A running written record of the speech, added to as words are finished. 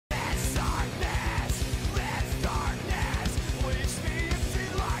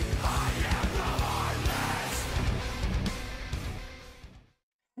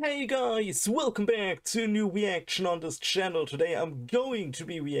Hey guys, welcome back to a new reaction on this channel. Today I'm going to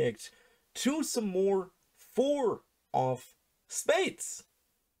be react to some more 4 of Spades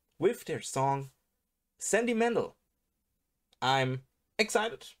with their song Sentimental. I'm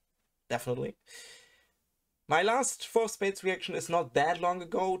excited, definitely. My last 4 Spades reaction is not that long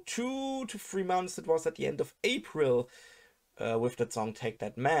ago, 2 to 3 months. It was at the end of April with that song Take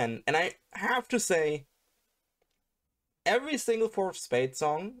That Man. And I have to say, every single 4th Spades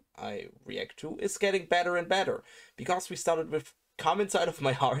song I react to is getting better and better, because we started with Come Inside of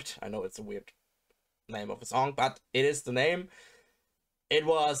My Heart. I know it's a weird name of a song, but it is the name. It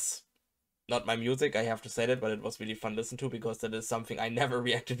was not my music, I have to say that, but it was really fun to listen to, because that is something I never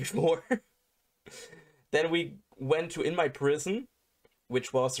reacted before. Then we went to In My Prison,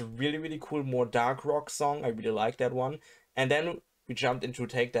 which was a really cool, more dark rock song. I really like that one. And then we jumped into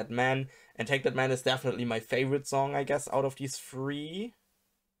Take That Man, and Take That Man is definitely my favorite song, I guess, out of these 3,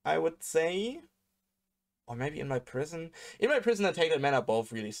 I would say. Or maybe In My Prison. In My Prison and Take That Man are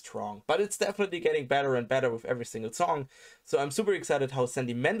both really strong, but it's definitely getting better and better with every single song. So I'm super excited how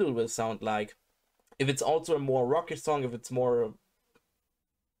Sentimental will sound like. If it's also a more rocky song, if it's more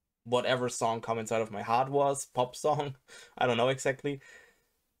whatever song Come Inside of My Heart was, pop song, I don't know exactly.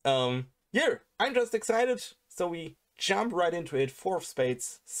 Yeah, I'm just excited, so we jump right into it. 4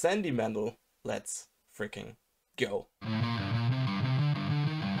 Spades, Sentimental. Let's freaking go.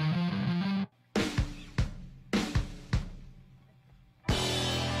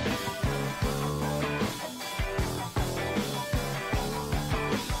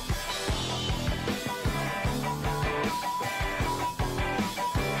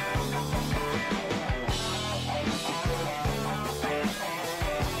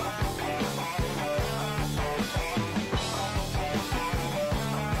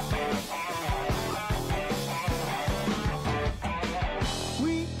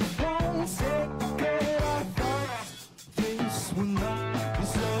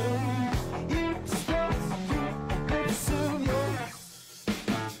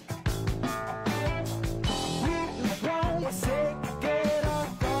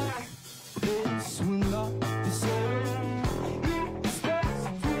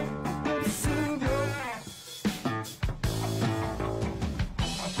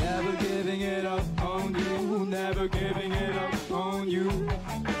 Never giving it up on you.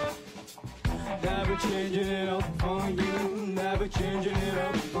 Never changing it up on you. Never changing it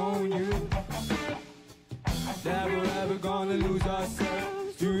up on you. Never ever gonna lose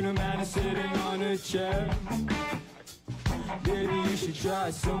ourselves to the man sitting on a chair. Maybe you should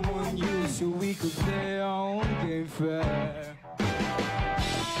try someone new so we could play our own game fair.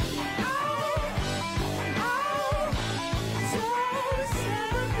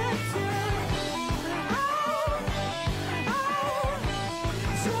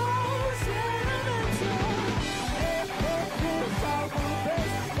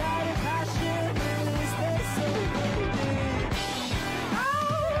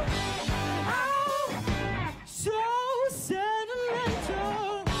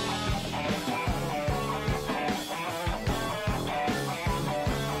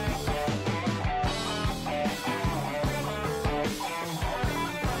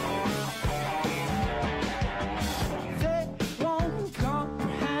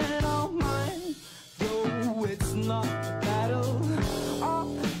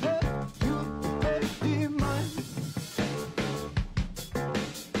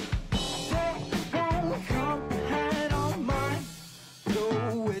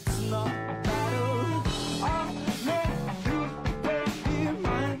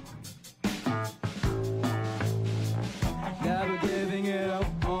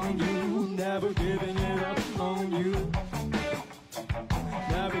 Never giving it up on you.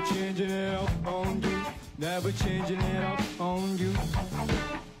 Never changing it up on you. Never changing it up on you.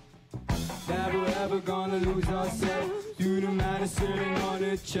 Never ever gonna lose ourselves to the man sitting on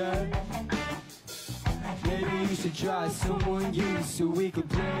a chair. Maybe you should try someone new so we could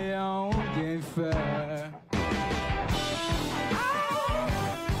play our own game fair.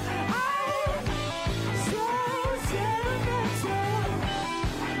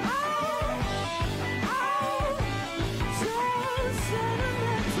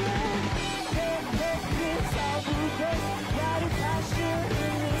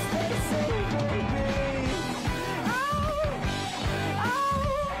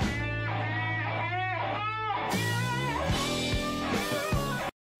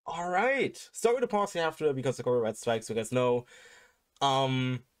 Alright, sorry to pause here after because the copyright strikes, you guys know.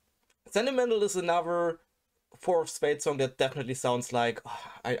 Sentimental is another 4 of Spades song that definitely sounds like,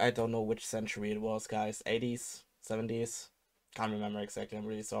 I don't know which century it was, guys, 80s, 70s, Can't remember exactly. I'm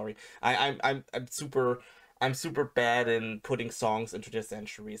really sorry. I'm super bad in putting songs into their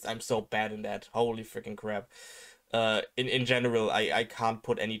centuries. I'm so bad in that. Holy freaking crap. In general, I can't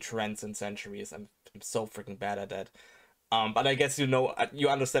put any trends in centuries. I'm so freaking bad at that. But I guess you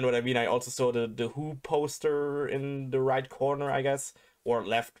understand what I mean. I also saw the Who poster in the right corner, I guess, or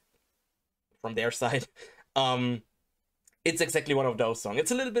left from their side. Um, it's exactly one of those songs. It's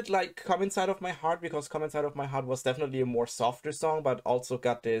a little bit like Come Inside of My Heart, because Come Inside of My Heart was definitely a more softer song, but also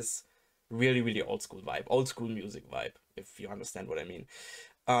got this really, really old school vibe, old school music vibe, if you understand what I mean.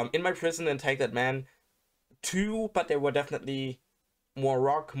 In My Prison and Take That Man, too, but they were definitely more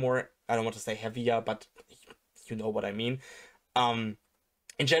rock, more, I don't want to say heavier, but you know what I mean. In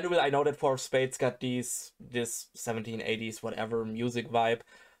general, I know that Four of Spades got this 1780s whatever music vibe.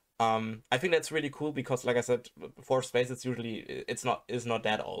 I think that's really cool because, like I said, Four of Spades, it's not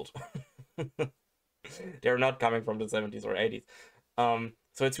that old. They're not coming from the 70s or 80s.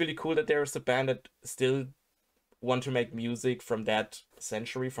 So it's really cool that there's a band that still want to make music from that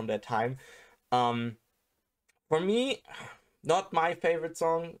century, from that time. For me, not my favorite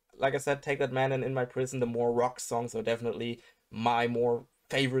song. Like I said, Take That Man and In My Prison, the more rock songs are definitely my more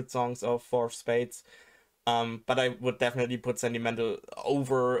favorite songs of Four of Spades. But I would definitely put Sentimental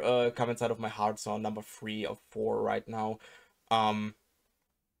over Come Inside of My Heart song, number 3 of 4 right now.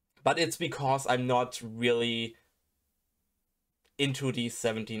 But it's because I'm not really into the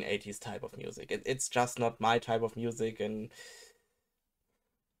 1780s type of music. It's just not my type of music, and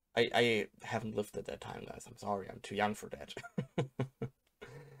I haven't lived at that time, guys. I'm sorry, I'm too young for that.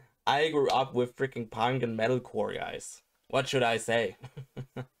 I grew up with freaking punk and metalcore, guys. What should I say?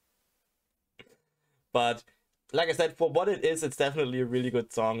 But like I said, for what it is, it's definitely a really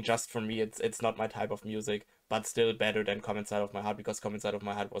good song. Just for me, it's not my type of music, but still better than Come Inside of My Heart, because Come Inside of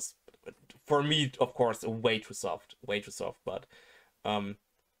My Heart was, for me, of course, way too soft. Way too soft, but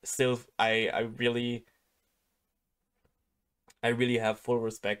still, I really have full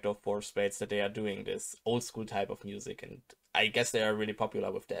respect of Four Spades that they are doing this old school type of music, and I guess they are really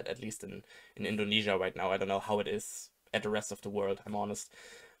popular with that, at least in Indonesia right now. I don't know how it is at the rest of the world, I'm honest.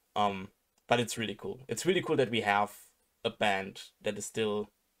 But it's really cool. It's really cool that we have a band that is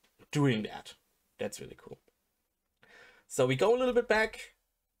still doing that. That's really cool. So we go a little bit back.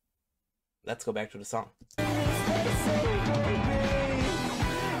 Let's go back to the song.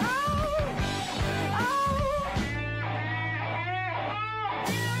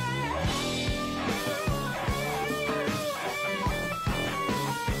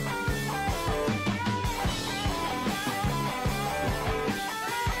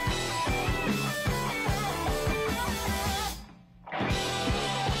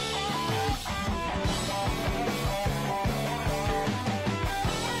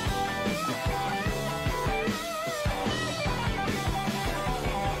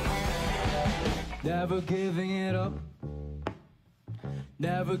 Never giving it up,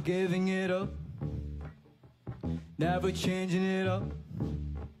 never giving it up, never changing it up,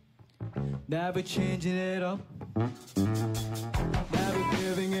 never changing it up, never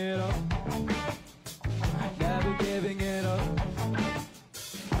giving it up, never giving it up,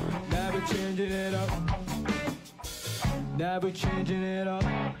 never changing it up, never changing it up.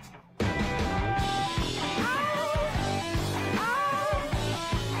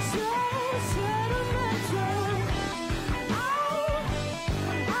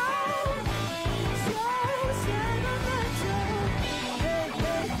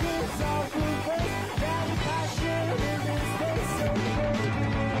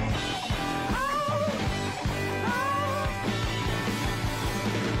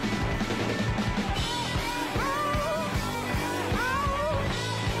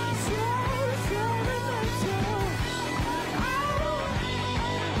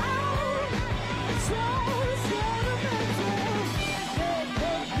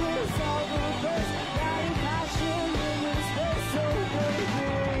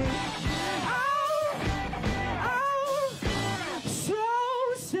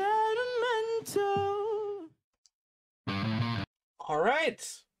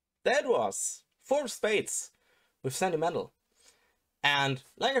 Alright, that was Four Spades with Sentimental. And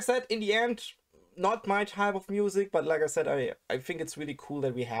like I said, in the end, not my type of music, but like I said, I think it's really cool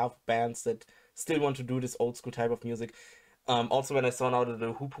that we have bands that still want to do this old school type of music. Also, when I saw now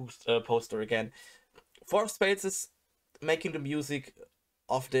the Who poster again, Four Spades is making the music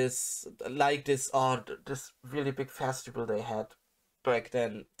of this, like this really big festival they had back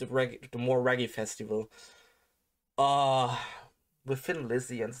then, the more reggae festival. With Thin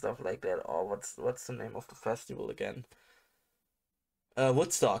Lizzy and stuff like that. Oh, what's the name of the festival again?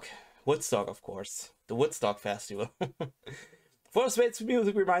 Woodstock. Woodstock, of course. The Woodstock Festival. Four of Spades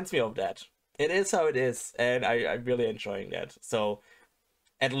music reminds me of that. It is how it is, and I'm really enjoying that. So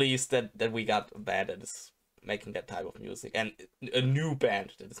at least that we got a band that is making that type of music, and a new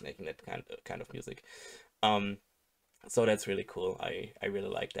band that is making that kind of music. So that's really cool. I really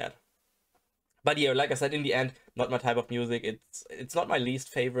like that. But yeah, like I said, in the end, not my type of music. It's not my least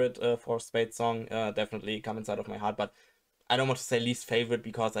favorite Four of Spades song. Definitely Come Inside of My Heart, but I don't want to say least favorite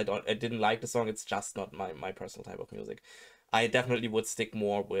because I didn't like the song. It's just not my personal type of music. I definitely would stick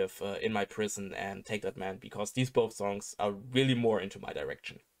more with In My Prison and Take That Man, because these both songs are really more into my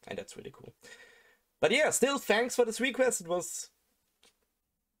direction, and that's really cool. But yeah, still thanks for this request. It was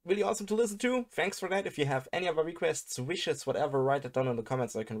really awesome to listen to. Thanks for that. If you have any other requests, wishes, whatever, write it down in the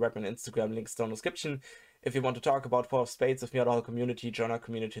comments, so I can wrap my Instagram links down in the description. If you want to talk about Four of Spades with me or the whole community, join our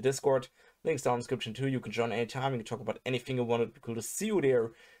community Discord. Links down in the description too. You can join anytime. You can talk about anything you want. It'd be cool to see you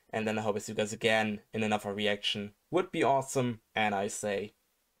there. And then I hope I see you guys again in another reaction. Would be awesome. And I say,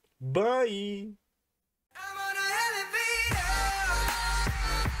 bye!